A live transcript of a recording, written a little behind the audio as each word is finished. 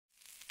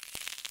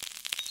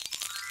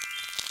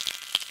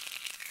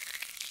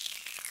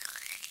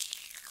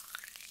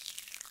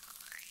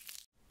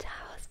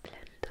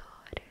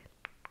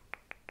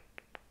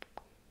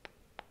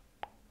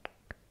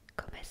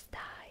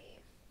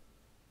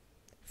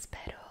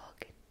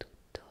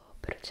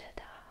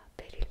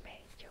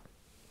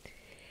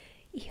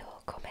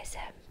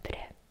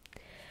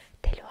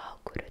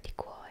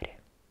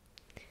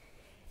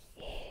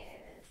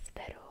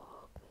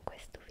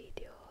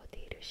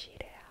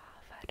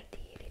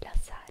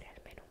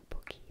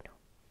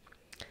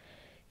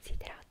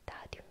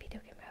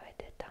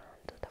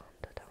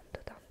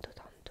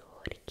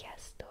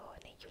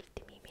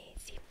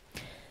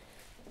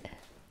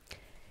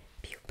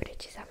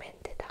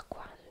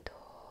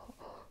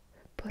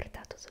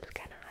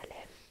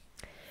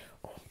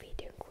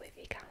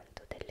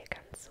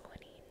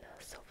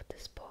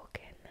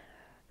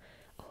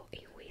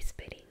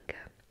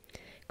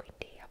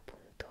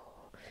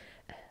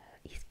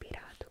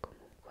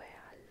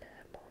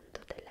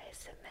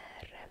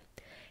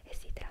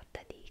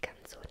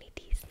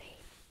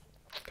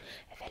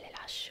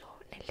lascio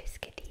nelle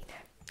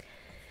schedine.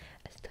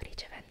 Sto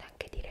ricevendo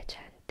anche di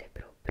recente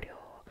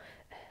proprio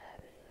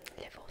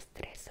le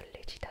vostre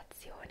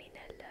sollecitazioni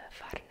nel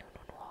farne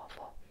uno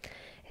nuovo,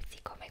 e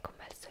siccome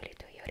come al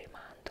solito io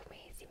rimando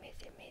mesi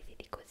e mesi,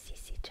 dico sì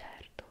sì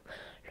certo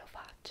lo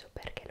faccio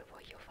perché lo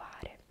voglio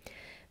fare,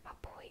 ma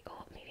poi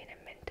mi viene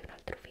in mente un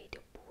altro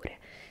video pure,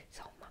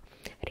 insomma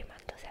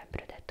rimando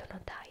sempre, ho detto no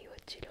dai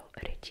oggi lo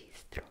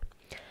registro.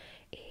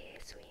 E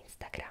su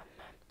Instagram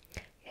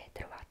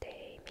trovate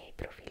i miei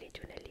profili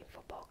giù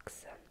nell'info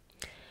box,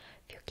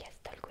 vi ho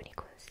chiesto alcuni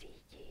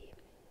consigli,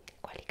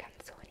 quali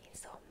canzoni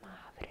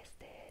insomma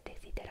avreste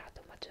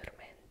desiderato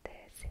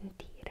maggiormente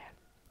sentire,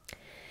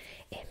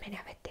 e me ne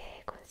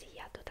avete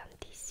consigliato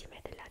tantissime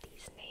della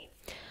Disney.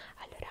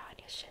 Allora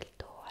ne ho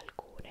scelto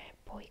alcune,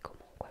 poi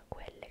comunque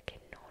quelle che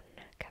non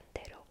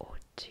canterò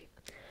oggi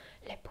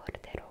le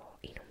porterò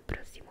in un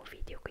prossimo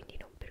video, quindi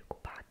non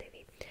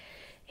preoccupatevi,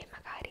 e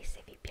magari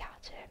se vi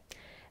piace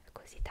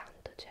così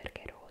tanto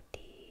cercherò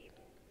di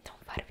non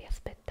farvi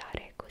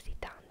aspettare così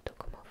tanto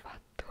come ho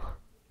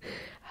fatto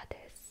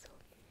adesso.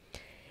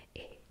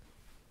 E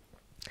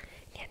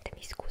niente,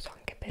 mi scuso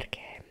anche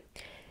perché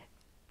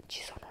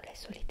ci sono le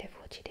solite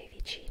voci dei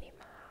vicini,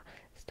 ma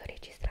sto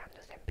registrando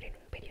sempre in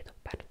un periodo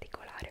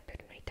particolare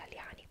per noi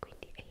italiani,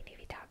 quindi è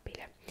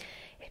inevitabile.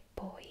 E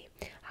poi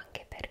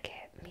anche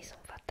perché mi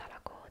sono fatta la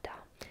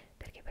coda,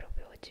 perché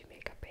proprio oggi i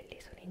miei capelli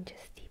sono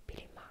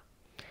ingestibili, ma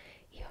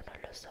io non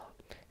lo so,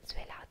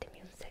 svelatemi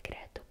un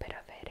segreto per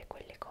avere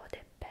quelle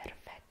code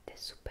perfette,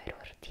 super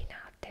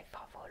ordinate,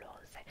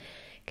 favolose,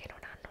 che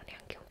non hanno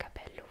neanche un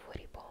capello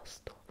fuori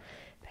posto,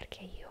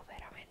 perché io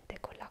veramente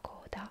con la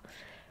coda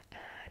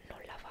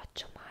non la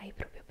faccio mai,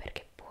 proprio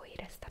perché poi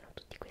restano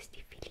tutti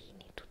questi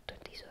filini, tutto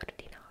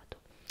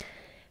disordinato.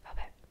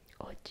 Vabbè,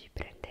 oggi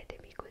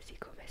prendetemi così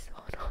come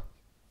sono.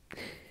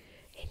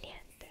 E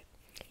niente,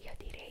 io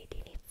direi di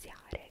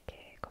iniziare,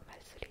 che come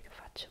al solito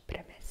faccio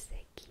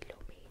premesse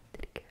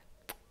chilometriche.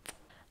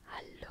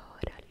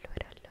 Allora,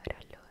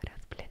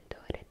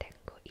 splendore,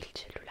 tengo il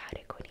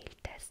cellulare con il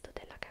testo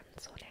della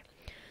canzone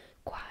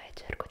qua e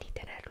cerco di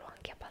tenerlo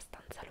anche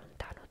abbastanza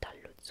lontano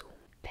dallo zoom,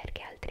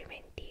 perché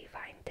altrimenti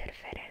fa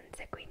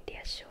interferenze, quindi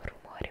esce un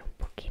rumore un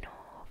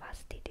pochino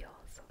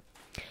fastidioso.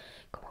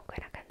 Comunque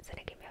una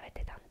canzone che mi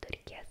avete tanto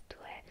richiesto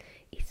è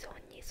I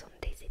sogni son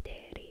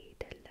desideri,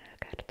 del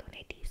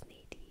cartone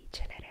Disney di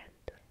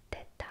Cenerentola,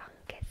 detta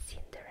anche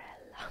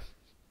Cinderella.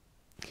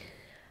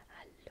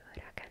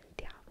 Allora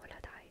cantiamola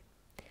dai.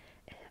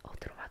 Ho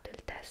trovato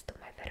il testo,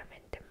 ma è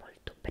veramente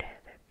molto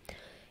breve.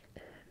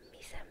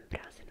 Mi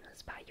sembra, se non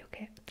sbaglio,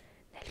 che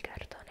nel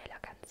cartone la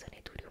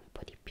canzone duri un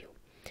po' di più,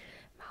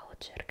 ma ho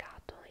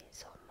cercato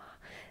insomma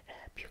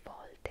più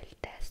volte il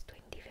testo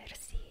in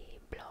diversi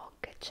blog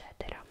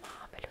eccetera,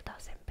 ma me lo dà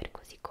sempre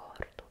così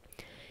corto,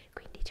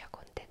 quindi ci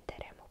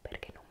accontenteremo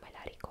perché non me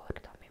la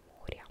ricordo a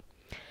memoria.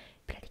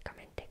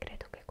 Praticamente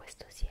credo che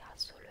questo sia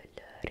solo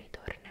il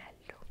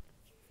ritornello,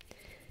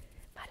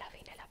 ma alla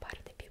fine è la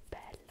parte più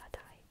bella,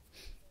 dai.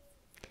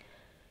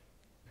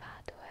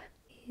 Vado,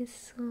 I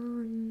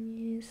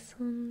sogni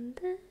son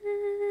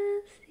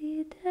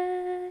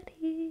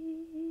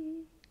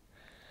desideri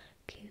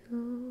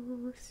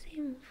chiusi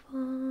in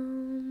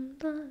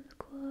fondo al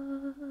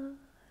cuore,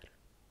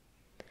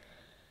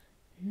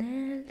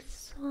 nel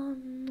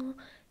sonno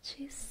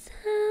ci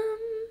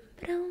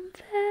sembrano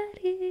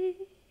veri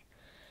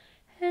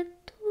e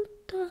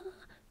tutto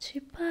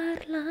ci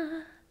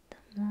parla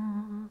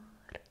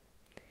d'amore.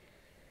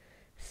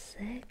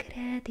 Se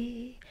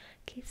credi,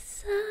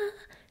 chissà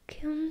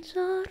che un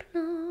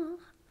giorno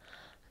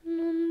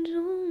non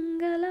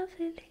giunga la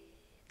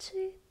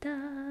felicità,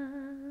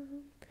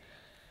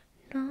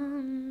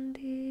 non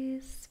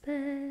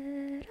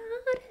disperare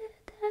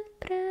del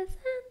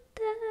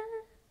presente,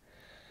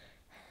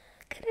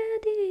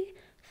 credi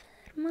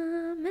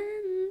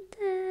fermamente,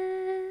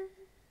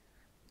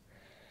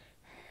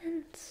 e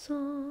il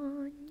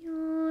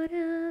sogno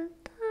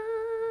realtà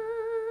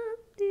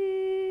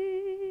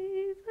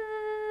diverrà.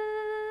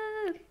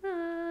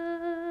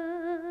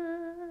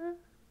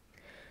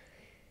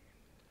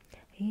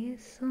 I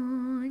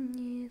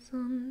sogni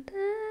son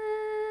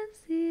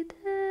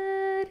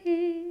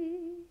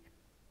desideri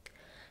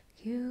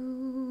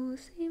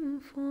chiusi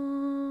in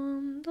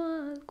fondo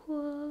al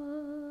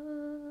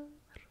cuore,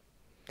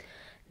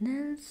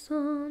 nel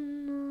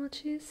sonno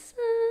ci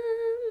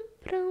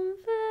sembrano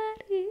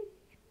veri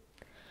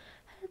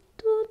e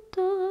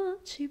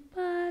tutto ci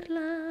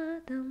parla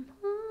d'amore.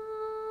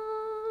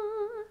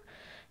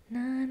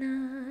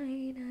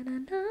 Nanai,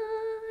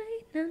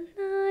 nananai,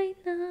 nanai,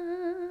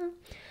 na.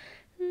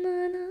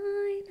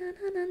 Nanai,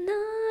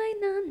 nananai,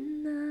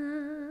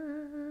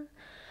 nanà.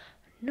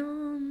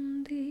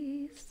 Non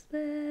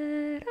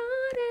disperare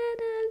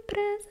del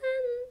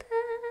presente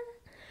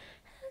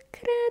e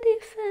credi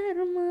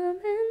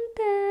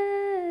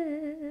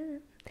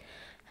fermamente,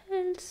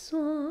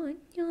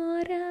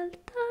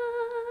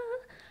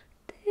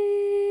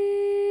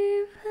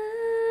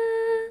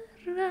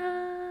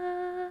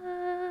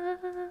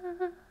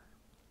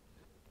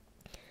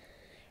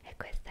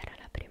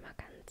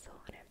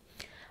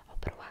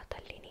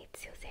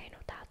 all'inizio, se hai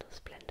notato,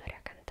 Splendore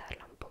a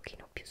cantarla un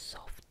pochino più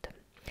soft,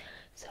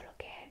 solo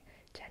che,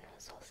 cioè, non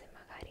so se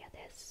magari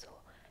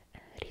adesso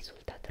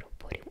risulta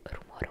troppo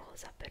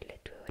rumorosa per le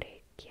tue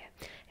orecchie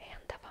e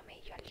andava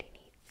meglio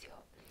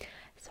all'inizio,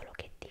 solo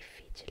che è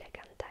difficile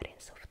cantare in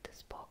soft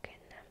spoken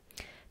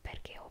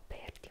perché o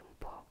perdi un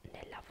po'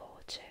 nella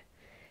voce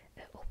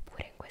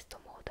oppure in questo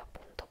modo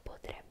appunto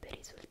potrebbe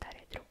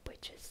risultare troppo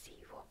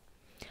eccessivo.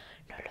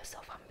 Non lo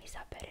so, fammi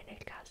sapere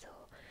nel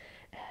caso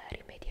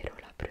rimedierò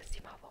la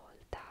prossima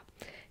volta.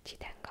 Ci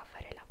tengo a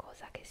fare la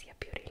cosa che sia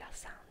più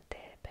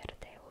rilassante per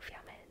te,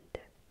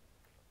 ovviamente.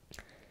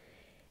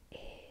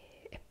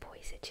 E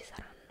poi se ci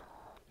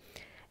saranno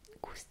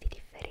gusti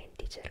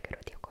differenti cercherò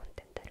di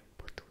accontentare un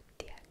po'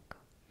 tutti, ecco.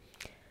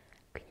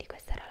 Quindi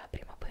questa era la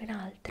prima. Poi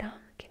un'altra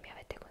che mi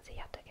avete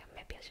consigliato e che a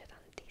me piace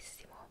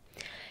tantissimo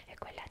è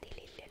quella di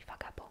Lille il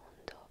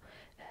vagabondo,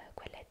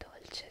 quella è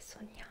Dolce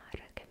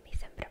Sognare, che mi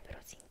sembra però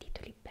si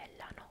intitoli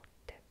Bella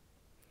Notte.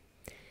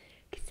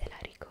 Chi se la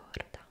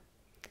ricorda?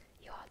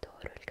 Io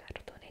adoro il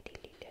cartone di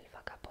Lille il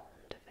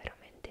vagabondo, è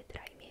veramente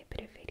tra i miei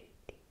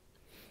preferiti.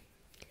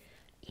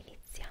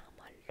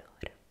 Iniziamo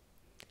allora.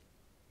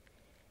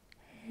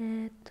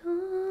 È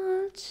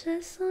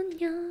dolce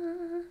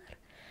sognar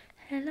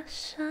e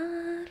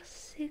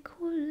lasciarsi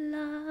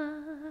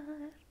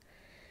cullar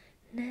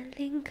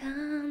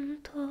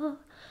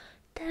nell'incanto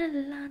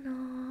della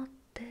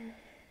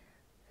notte.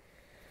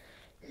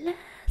 Le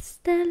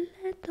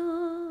stelle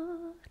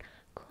d'or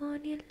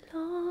con il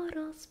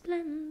loro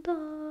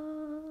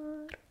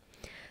splendor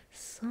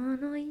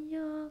sono gli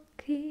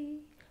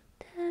occhi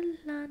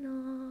della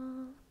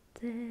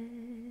notte.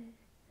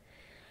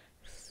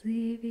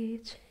 Si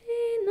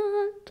vicino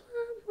al tuo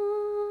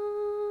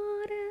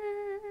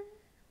amore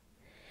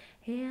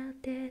e a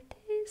te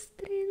ti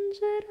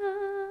stringerà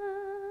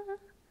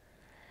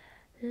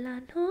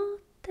la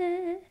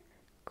notte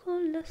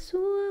con la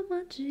sua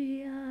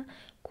magia,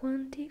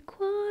 quanti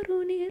cuori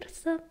unir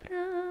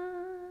saprà.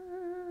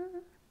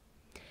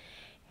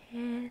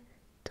 È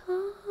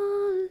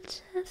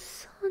dolce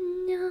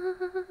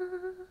sognar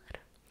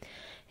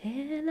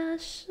e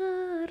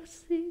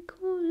lasciarsi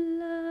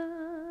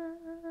cullar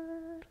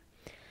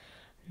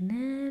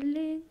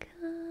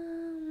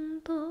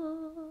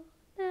nell'incanto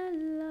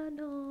della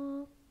notte.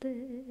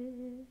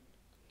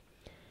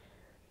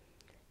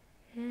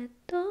 È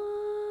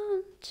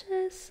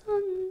dolce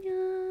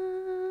sognar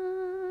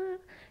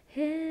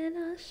e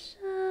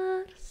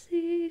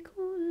lasciarsi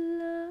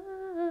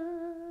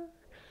cullar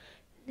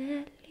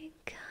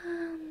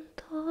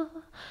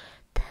nell'incanto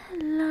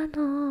della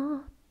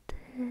notte.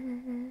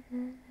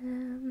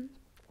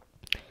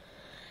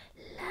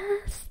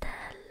 Le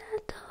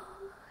stelle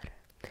d'oro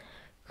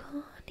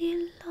con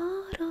il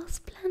loro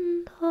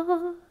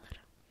splendor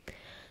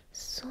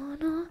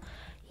sono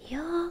gli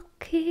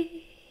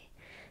occhi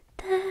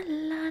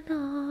della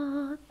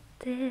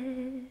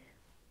notte.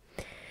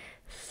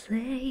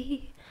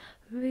 Sei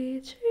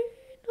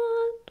vicino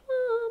al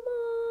tuo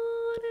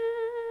amore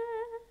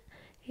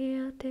e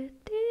a te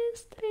ti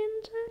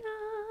stringerà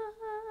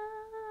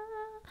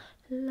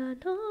la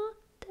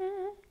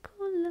notte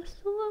con la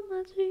sua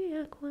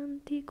magia,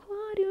 quanti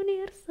cuori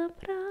unir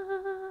saprà.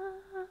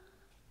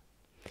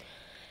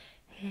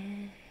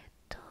 È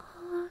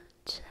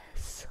dolce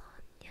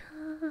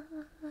sognar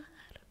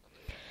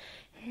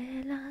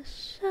e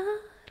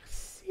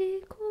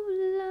lasciarsi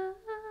cullar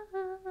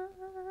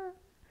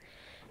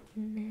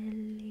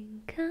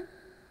nell'incanto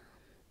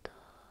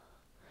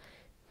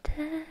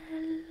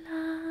della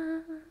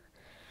notte.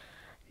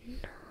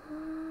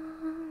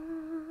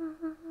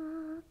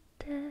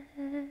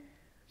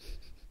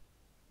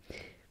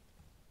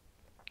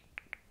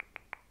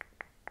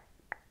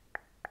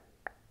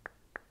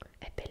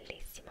 È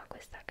bellissima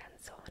questa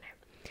canzone.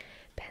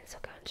 Penso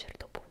che a un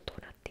certo punto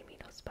un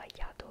attimino ho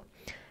sbagliato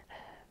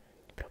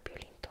proprio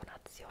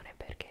l'intonazione,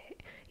 perché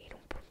in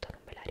un punto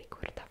non me la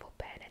ricordavo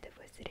bene,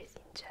 devo essere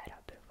sincera,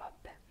 però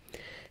vabbè,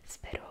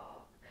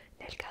 spero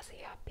nel caso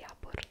io abbia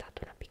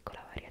portato una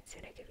piccola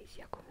variazione che vi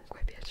sia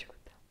comunque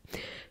piaciuta,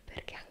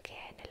 perché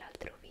anche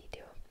nell'altro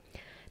video,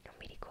 non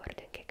mi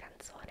ricordo in che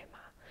canzone,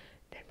 ma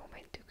nel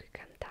momento in cui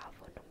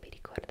cantavo non mi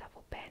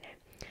ricordavo bene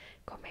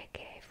com'è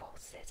che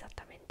fosse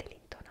esattamente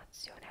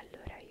l'intonazione,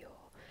 allora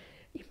io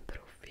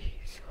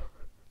improvviso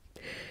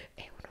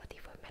e uno di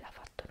voi me l'ha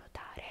fatto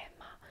notare,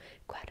 ma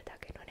guarda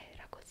che non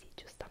era così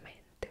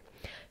giustamente,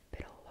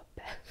 però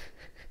vabbè.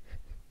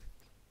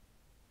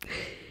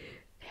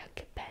 È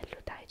anche bello,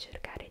 dai,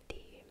 cercare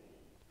di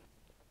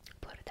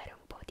portare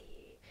un po'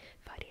 di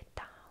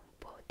varietà, un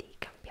po' di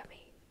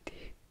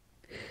cambiamenti,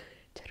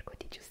 cerco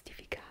di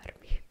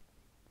giustificarmi.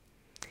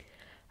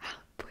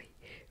 Ah, poi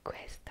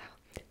questa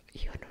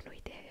io non ho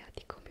idea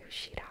di come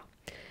uscirà,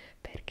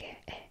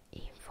 perché è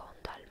in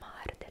fondo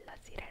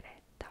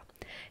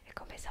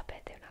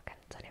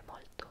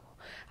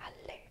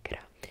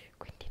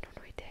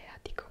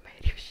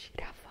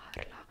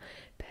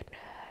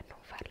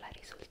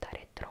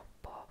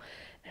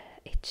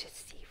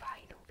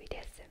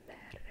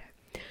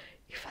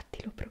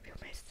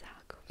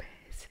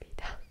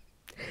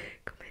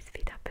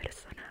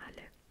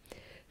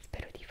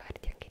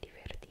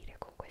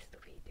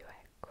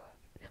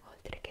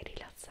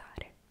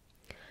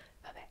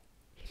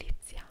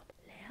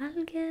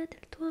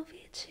troppo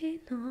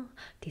vicino,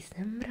 ti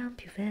sembran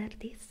più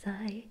verdi,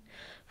 sai.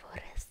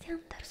 Vorresti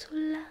andare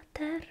sulla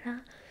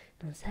terra,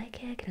 non sai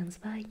che gran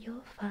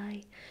sbaglio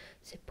fai.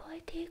 Se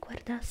poi ti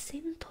guardassi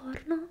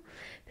intorno,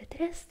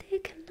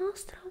 vedresti che il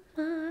nostro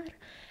mar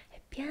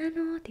è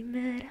pieno di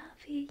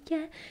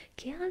meraviglie,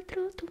 che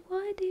altro tu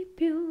vuoi di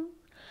più?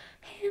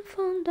 In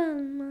fondo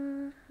al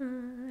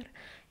mar,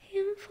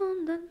 in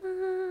fondo al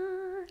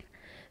mar,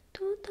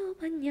 tutto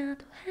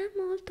bagnato è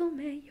molto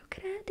meglio,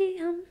 credi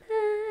a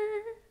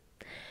me.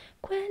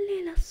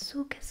 Quelli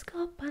lassù che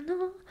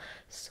scoppano,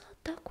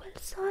 sotto quel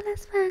sole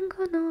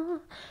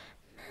svengono,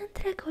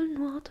 mentre col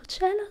nuoto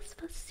ce lo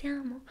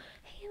sfassiamo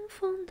in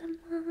fondo al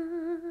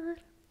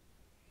mar.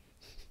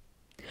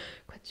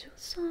 Qua giù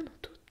sono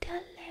tutti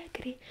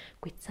allegri,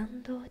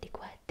 guizzando di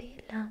qua e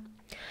di là.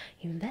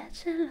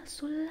 Invece là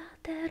sulla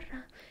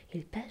terra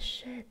il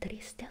pesce è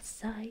triste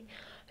assai,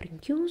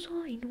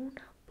 rinchiuso in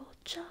una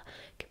boccia,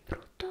 che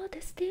brutto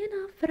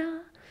destino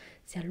avrà.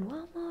 Se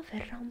all'uomo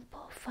verrà un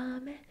po'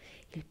 fame,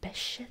 il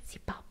pesce si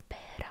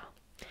papperà.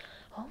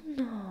 Oh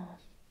no!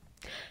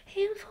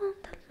 In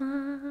fondo al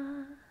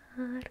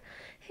mar,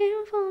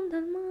 in fondo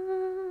al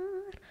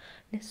mar,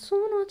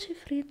 nessuno ci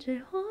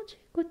frigge o ci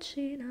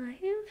cucina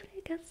in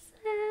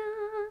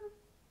fricassea.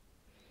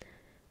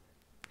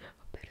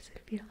 Ho perso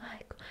il filo,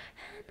 ecco.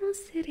 E non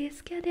si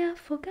rischia di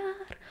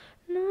affogar,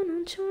 no,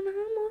 non c'è un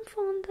amo in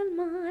fondo al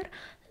mar.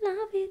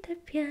 La vita è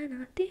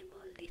piena di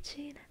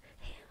bollicine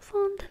in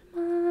fondo al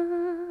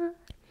mar,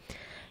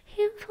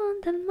 in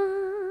fondo al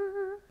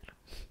mar.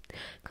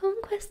 Con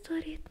questo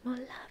ritmo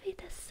la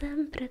vita è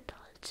sempre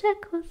dolce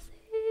così.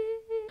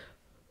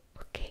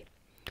 Ok,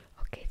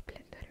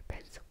 Splendore,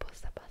 penso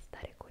possa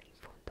bastare con in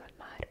fondo al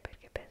mare,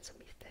 perché penso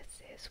mi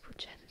stesse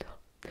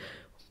sfuggendo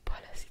un po'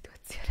 la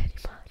situazione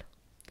di mano.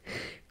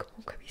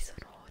 Comunque mi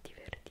sono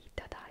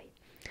divertita, dai.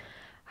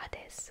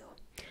 Adesso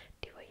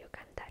ti voglio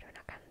cantare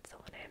una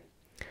canzone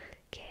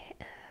che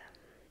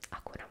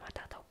Hakuna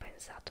Matata ho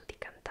pensato di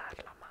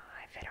cantarla,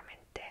 ma è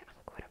veramente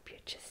ancora più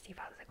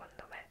eccessiva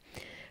secondo me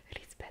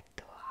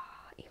rispetto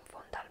a In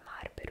fondo al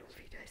mare per un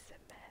video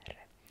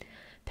SMR.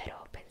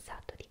 Però ho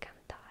pensato di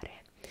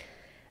cantare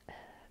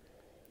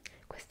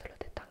questo, l'ho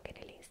detto anche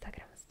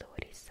nell'Instagram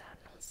Stories.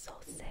 Non so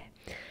se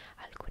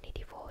alcuni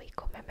di voi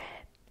come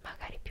me,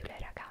 magari più le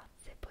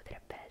ragazze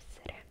potrebbe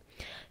essere,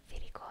 si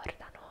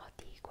ricordano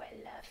di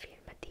quel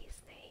film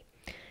Disney,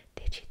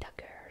 The Cheetah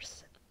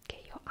Girls, che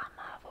io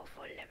amavo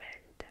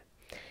follemente,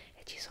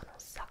 e ci sono un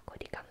sacco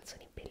di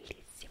canzoni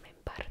bellissime.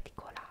 In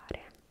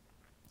particolare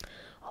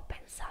ho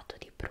pensato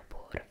di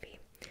proporvi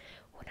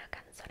una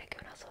canzone che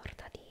è una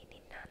sorta di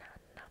ninna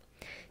nanna,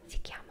 si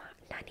chiama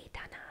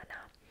Nanita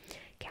Nana,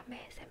 che a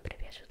me è sempre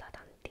piaciuta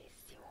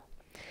tantissimo,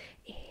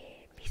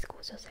 e mi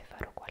scuso se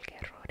farò qualche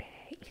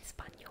errore in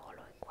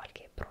spagnolo, in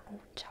qualche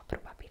pronuncia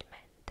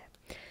probabilmente,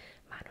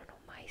 ma non ho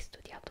mai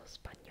studiato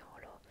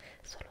spagnolo,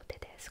 solo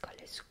tedesco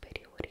alle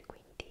superiori,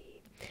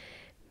 quindi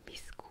mi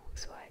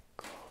scuso,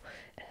 ecco.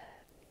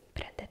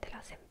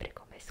 Prendetela sempre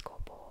come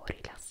scopo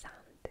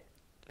rilassante,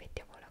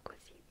 mettiamola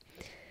così,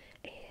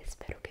 e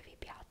spero che vi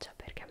piaccia,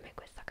 perché a me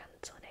questa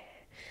canzone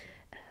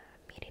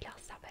mi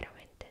rilassa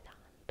veramente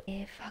tanto,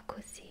 e fa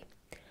così.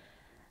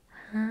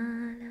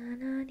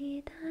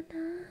 Nananita,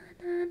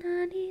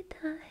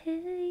 nananita,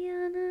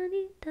 heya,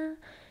 nanita,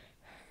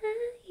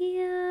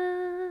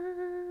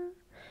 heya.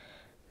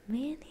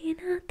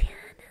 Menina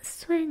tiene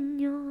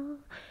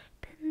sueño,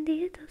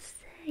 bendito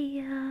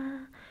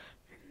sea,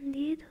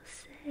 bendito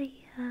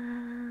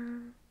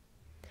sea.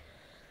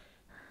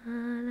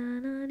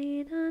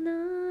 Nananita,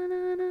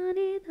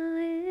 nananita,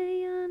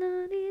 heya,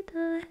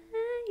 nanita,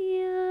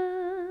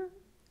 heya.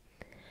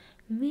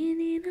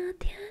 Menina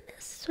tiene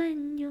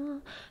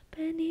sueño,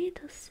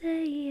 bendito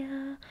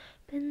sea,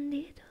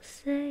 bendito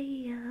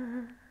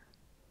sea.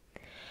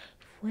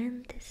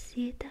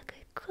 Fuentecita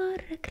que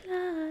corre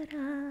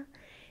clara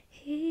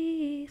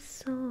y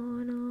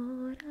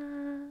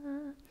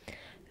sonora,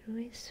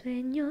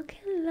 risueño que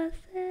en la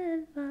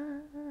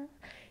selva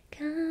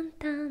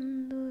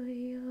cantando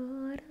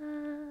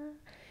llora,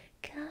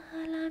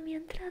 cala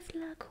mientras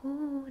la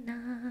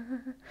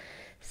cuna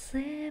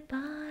se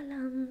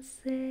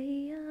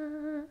balancea.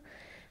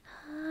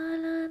 A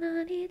la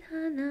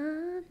nanita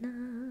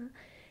nana,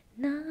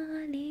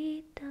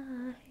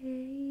 nanita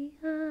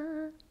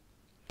heya.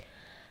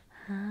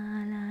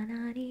 A la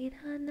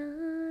nanita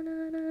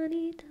nana,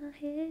 nanita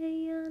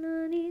heya,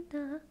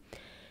 nanita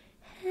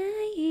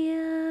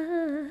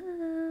heya.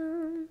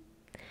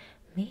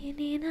 Mi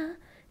nina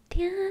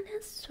tiene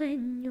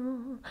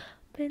sueño,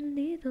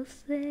 bendito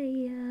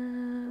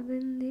sea,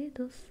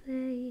 bendito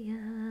sea.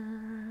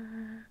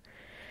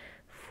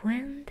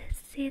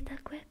 Fuentecita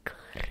que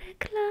corre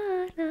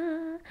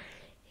clara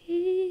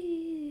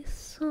y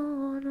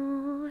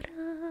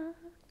sonora,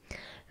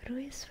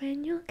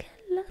 risueño que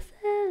en la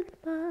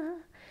selva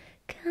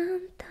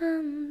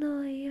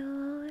cantando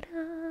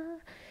llora,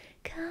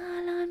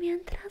 cala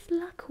mientras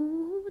la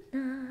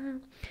cuna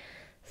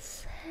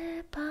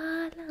se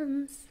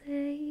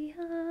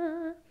balancea.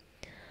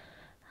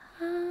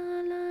 A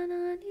la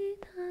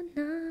nanita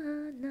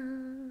nana,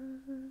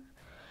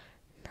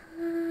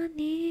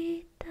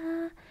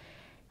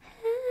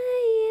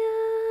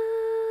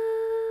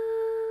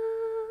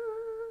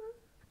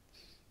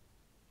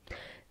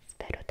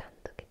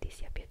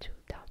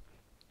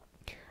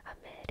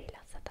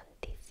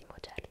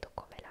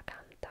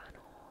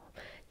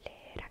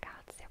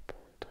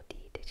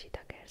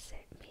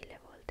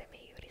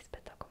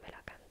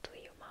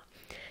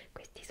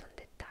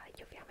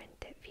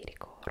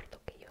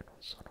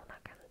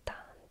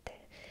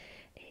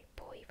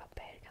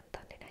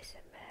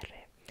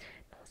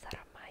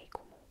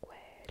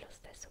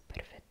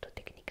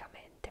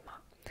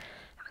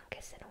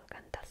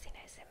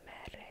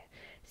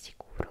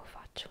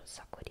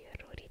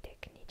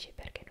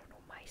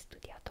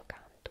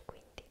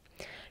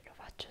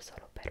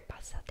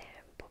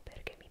 passatempo,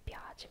 perché mi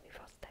piace, mi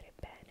fa stare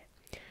bene,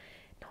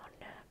 non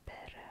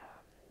per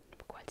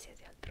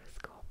qualsiasi altro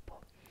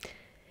scopo.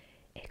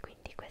 E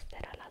quindi questa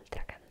era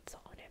l'altra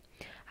canzone.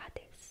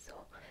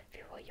 Adesso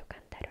vi voglio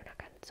cantare una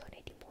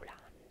canzone di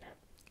Mulan.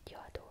 Io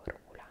adoro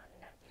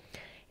Mulan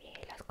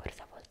e la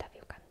scorsa volta vi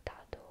ho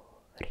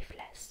cantato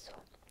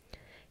Riflesso,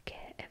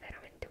 che è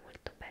veramente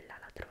molto bella,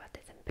 la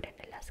trovate sempre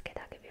nella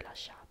scheda che vi ho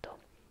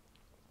lasciato.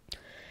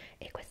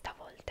 E questa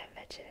volta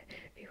invece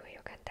vi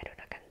voglio cantare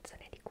una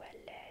canzone di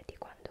quelle di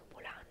quando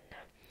Mulan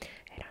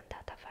era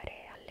andata a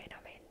fare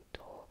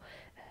allenamento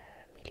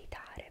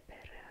militare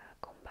per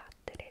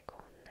combattere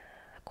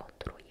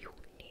contro gli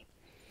Unni.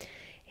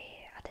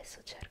 E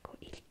adesso cerco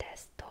il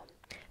testo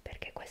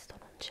perché questo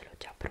non ce l'ho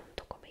già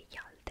pronto come gli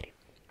altri.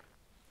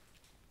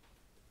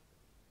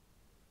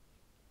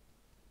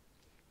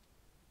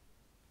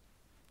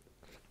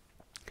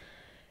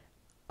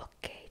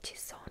 Ok, ci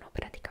sono,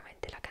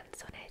 praticamente la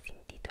canzone si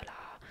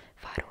intitola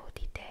Farò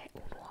di te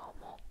un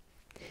uomo.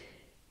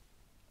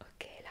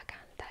 Ok, la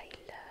canta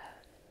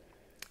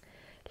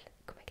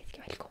come che si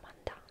chiama? Il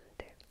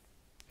comandante.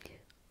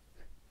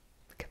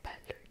 Che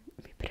bello,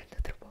 mi prendo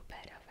troppo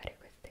bene a fare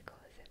queste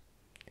cose.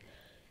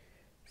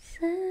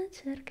 Se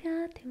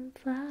cercate un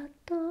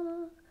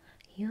fatto,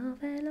 io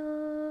ve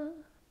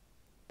lo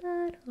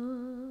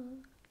darò.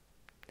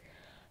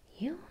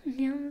 Io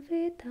ne ho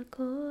vita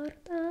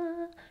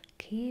corta,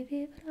 chi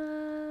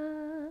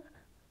vivrà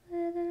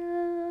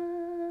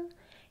vedrà.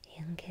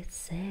 E anche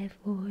se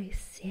voi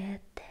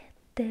siete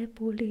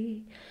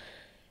deboli,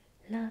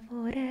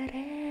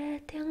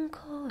 lavorerete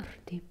ancora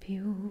di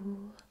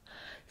più.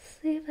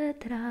 Si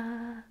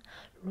vedrà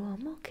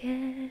l'uomo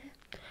che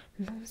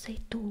non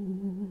sei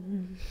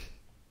tu.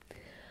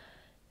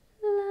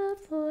 La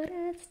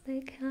foresta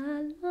è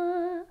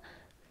calma,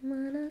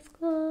 ma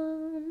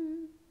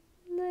nasconde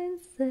in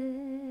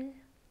sé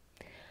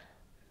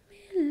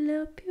mille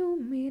o più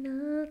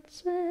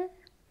minacce,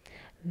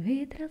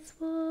 vi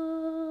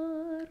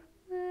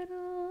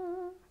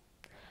trasformerò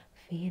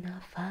fino a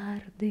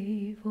far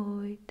di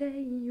voi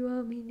degli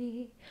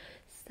uomini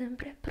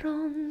sempre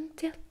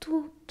pronti a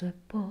tutto e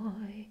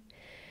poi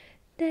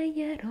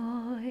degli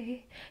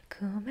eroi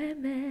come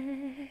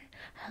me,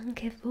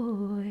 anche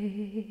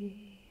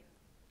voi.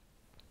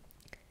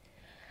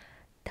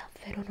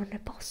 Davvero non ne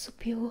posso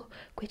più,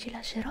 qui ci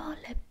lascerò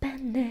le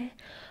penne.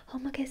 Oh,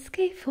 ma che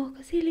schifo,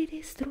 così li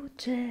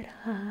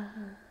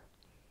distruggerà.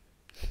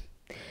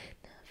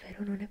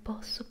 Davvero non ne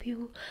posso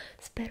più,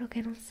 spero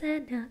che non se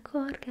ne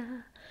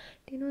accorga.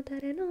 Di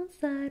nuotare non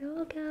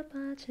sarò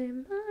capace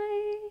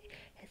mai.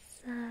 E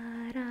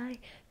sarai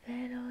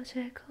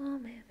veloce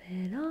come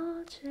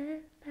veloce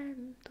il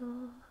vento.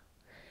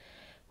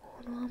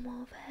 Un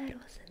uomo vero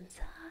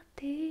senza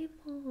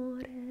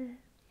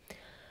timore,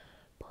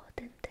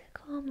 potente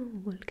come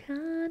un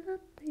vulcano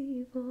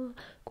attivo,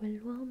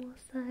 quell'uomo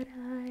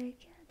sarai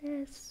che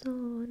adesso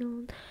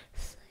non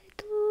sei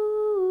tu.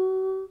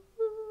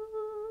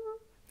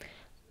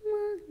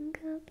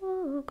 Manca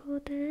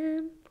poco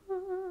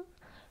tempo,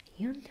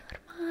 io ne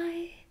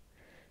ormai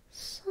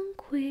son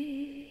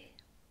qui.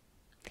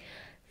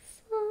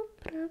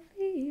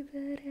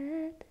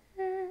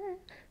 Sopravviverete,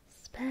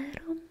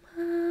 spero,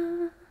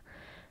 ma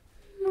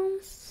non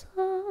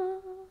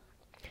so.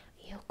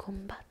 Io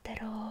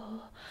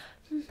combatterò,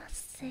 ma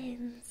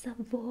senza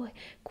voi,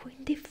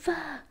 quindi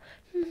va,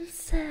 non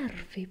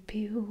servi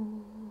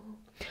più.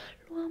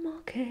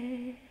 L'uomo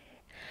che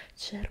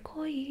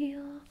cerco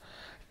io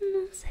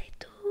non sei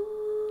tu.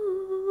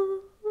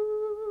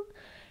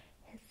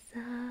 E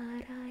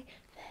sarai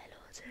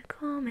veloce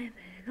come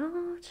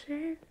veloce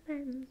il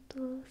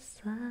vento,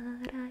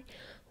 sarai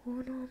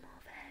un uomo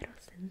vero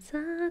senza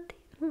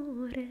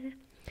timore,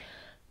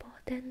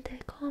 potente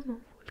come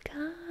un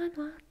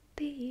vulcano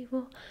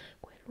attivo,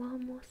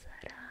 quell'uomo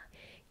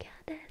sarai che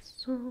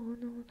adesso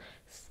non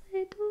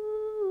sei tu.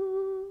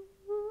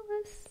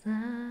 E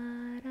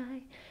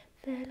sarai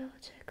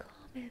veloce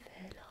come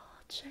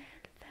veloce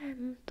il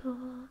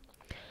vento,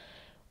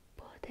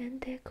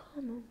 potente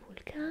come un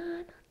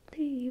vulcano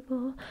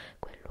attivo,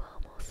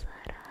 quell'uomo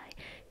sarai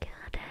che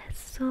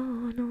adesso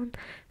non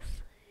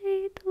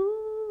sei tu.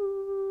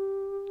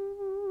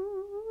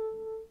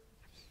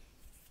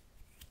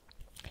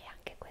 E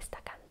anche questa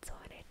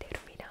canzone è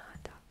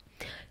terminata,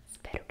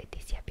 spero che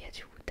ti sia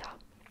piaciuta,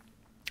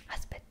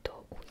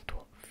 aspetto un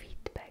tuo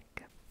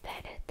feedback.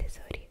 Bene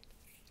tesori,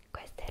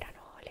 queste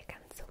erano le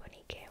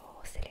canzoni che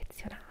ho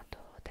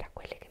selezionato tra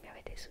quelle che mi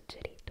avete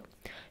suggerito.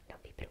 Non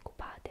vi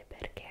preoccupate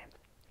perché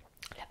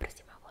la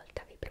prossima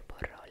volta vi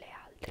proporrò le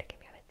altre che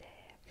mi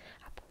avete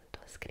appunto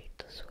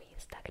scritto su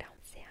Instagram.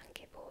 Se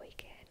anche voi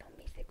che non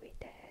mi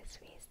seguite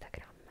su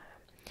Instagram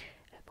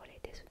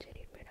volete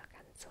suggerirmi una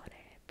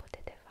canzone,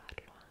 potete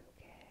farlo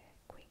anche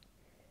qui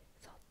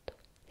sotto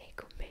nei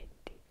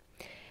commenti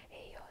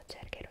e io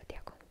cercherò di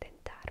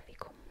accontentarvi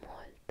con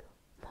molto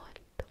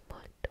molto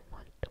molto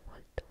molto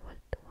molto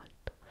molto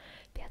molto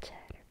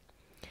piacere.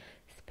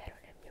 Spero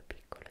nel mio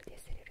piccolo di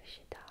essere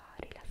riuscita a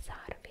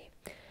rilassarvi,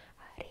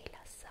 a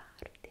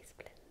rilassarti,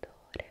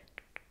 splendore.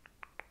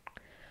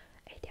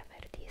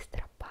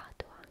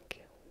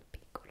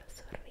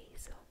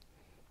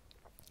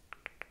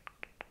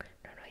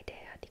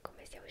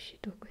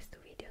 uscito questo